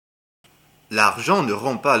L'argent ne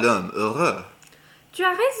rend pas l'homme heureux. Tu as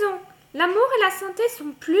raison, l'amour et la santé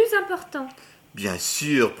sont plus importants. Bien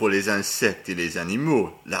sûr, pour les insectes et les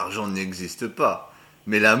animaux, l'argent n'existe pas.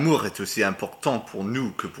 Mais l'amour est aussi important pour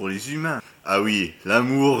nous que pour les humains. Ah oui,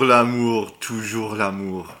 l'amour, toujours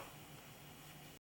l'amour.